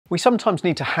We sometimes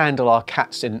need to handle our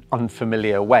cats in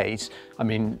unfamiliar ways. I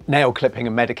mean, nail clipping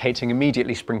and medicating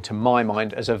immediately spring to my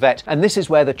mind as a vet, and this is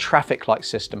where the traffic light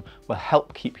system will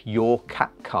help keep your cat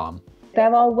calm.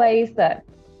 There are ways that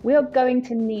we are going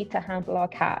to need to handle our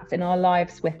cats in our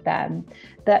lives with them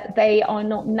that they are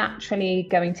not naturally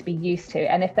going to be used to.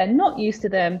 And if they're not used to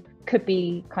them, could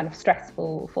be kind of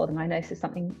stressful for them. I know this is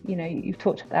something, you've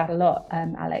talked about a lot,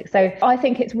 Alex. So I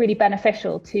think it's really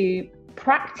beneficial to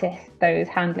practice those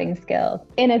handling skills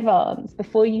in advance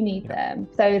before you need them,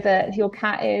 so that your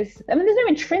cat is, there's no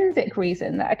intrinsic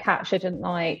reason that a cat shouldn't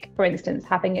like, for instance,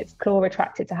 having its claw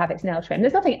retracted to have its nail trimmed.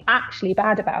 There's nothing actually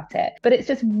bad about it, but it's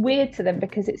just weird to them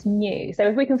because it's new. So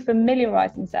if we can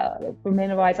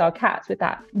familiarize our cats with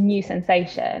that new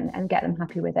sensation and get them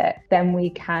happy with it, then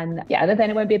we can, then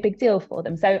it won't be a big deal for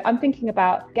them. So I'm thinking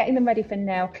about getting them ready for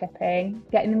nail clipping,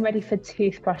 getting them ready for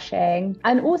toothbrushing,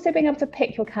 and also being able to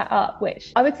pick your cat up,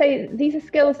 which I would say these are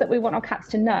skills that we want our cats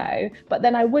to know, but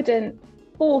then I wouldn't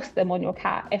force them on your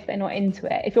cat if they're not into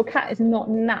it. If your cat is not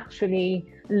naturally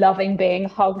loving being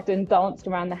hugged and danced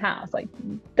around the house, like,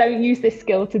 don't use this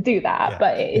skill to do that,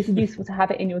 but it is useful to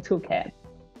have it in your toolkit.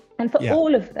 And for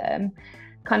all of them,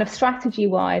 kind of strategy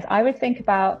wise, I would think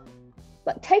about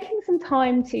like taking some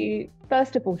time to,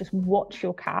 first of all, just watch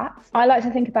your cat. I like to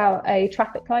think about a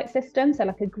traffic light system, so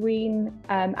like a green,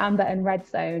 amber and red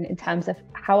zone in terms of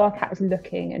how our cat is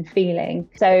looking and feeling.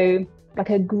 So like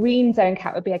a green zone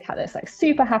cat would be a cat that's like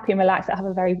super happy and relaxed, that have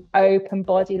a very open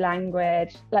body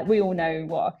language. Like, we all know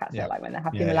what our cats are like when they're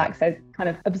happy and relaxed. So kind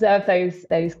of observe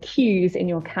those cues in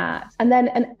your cat. And then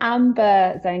an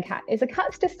amber zone cat is a cat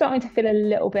that's just starting to feel a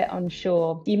little bit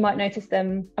unsure. You might notice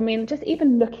them, just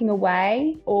even looking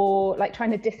away or like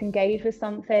trying to disengage with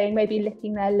something, maybe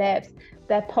licking their lips.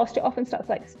 Their posture often starts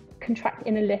like contract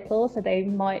in a little, so they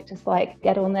might just like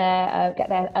get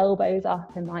their elbows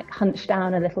up and like hunch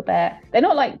down a little bit. They're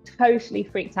not like totally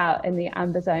freaked out in the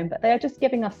amber zone, but they are just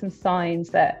giving us some signs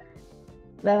that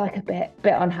they're like a bit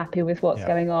unhappy with what's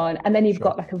going on. And then you've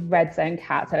got like a red zone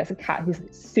cat, so it's a cat who's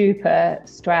super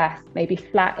stressed, maybe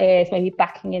flat ears, maybe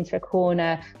backing into a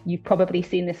corner. You've probably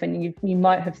seen this when you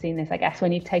might have seen this, I guess,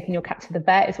 when you've taken your cat to the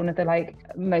vet. It's one of the like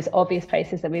most obvious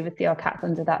places that we would see our cats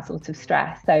under that sort of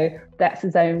stress. So that's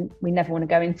a zone we never want to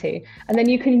go into. And then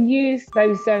you can use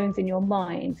those zones in your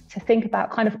mind to think about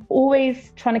kind of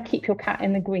always trying to keep your cat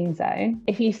in the green zone.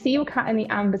 If you see your cat in the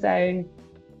amber zone,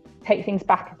 take things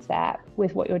back a step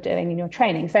with what you're doing in your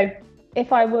training. So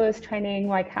if I was training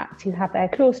my cat to have their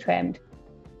claws trimmed,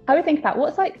 I would think about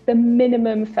what's like the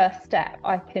minimum first step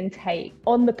I can take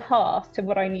on the path to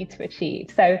what I need to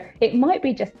achieve. So it might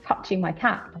be just touching my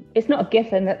cat. It's not a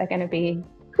given that they're going to be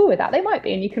cool with that. They might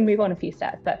be, and you can move on a few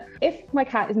steps. But if my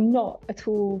cat is not at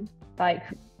all like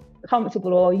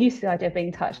comfortable or used to the idea of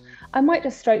being touched, I might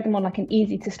just stroke them on like an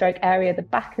easy to stroke area, the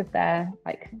back of their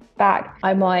like back.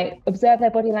 I might observe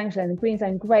their body language. They're in the green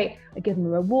zone, great. I give them a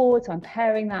reward, so I'm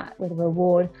pairing that with a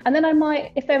reward. And then I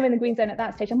might, if they're in the green zone at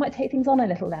that stage, I might take things on a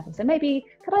little level. So maybe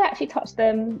could I actually touch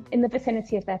them in the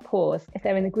vicinity of their paws? If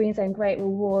they're in the green zone, great,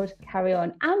 reward, carry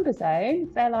on. Amber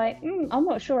zone, they're like, I'm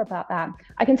not sure about that.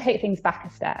 I can take things back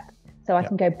a step. So I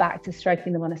can go back to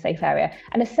stroking them on a safe area.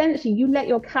 And essentially you let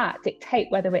your cat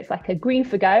dictate whether it's like a green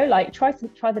for go, like try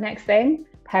the next thing,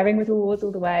 pairing with rewards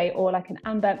all the way, or like an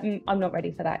amber, I'm not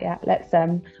ready for that yet. Let's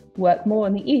work more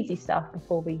on the easy stuff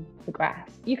before we progress.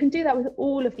 You can do that with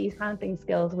all of these handling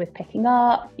skills, with picking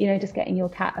up, just getting your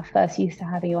cat at first used to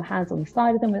having your hands on the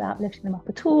side of them without lifting them up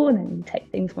at all, and then you take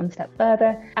things one step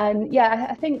further. And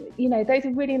I think, those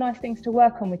are really nice things to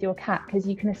work on with your cat, because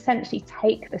you can essentially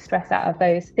take the stress out of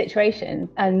those situations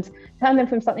and turn them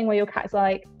from something where your cat's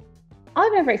like,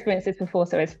 I've never experienced this before,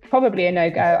 so it's probably a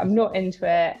no-go, I'm not into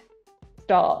it,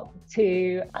 stop,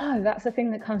 to, oh, that's the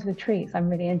thing that comes with treats, I'm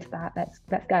really into that, let's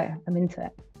go, I'm into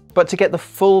it. But to get the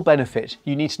full benefit,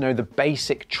 you need to know the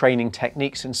basic training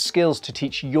techniques and skills to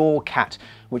teach your cat,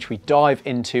 which we dive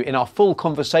into in our full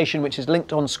conversation, which is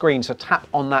linked on screen, so tap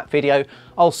on that video.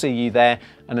 I'll see you there,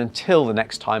 and until the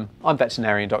next time, I'm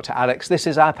veterinarian Dr. Alex. This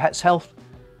is Our Pets Health,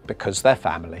 because they're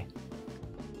family.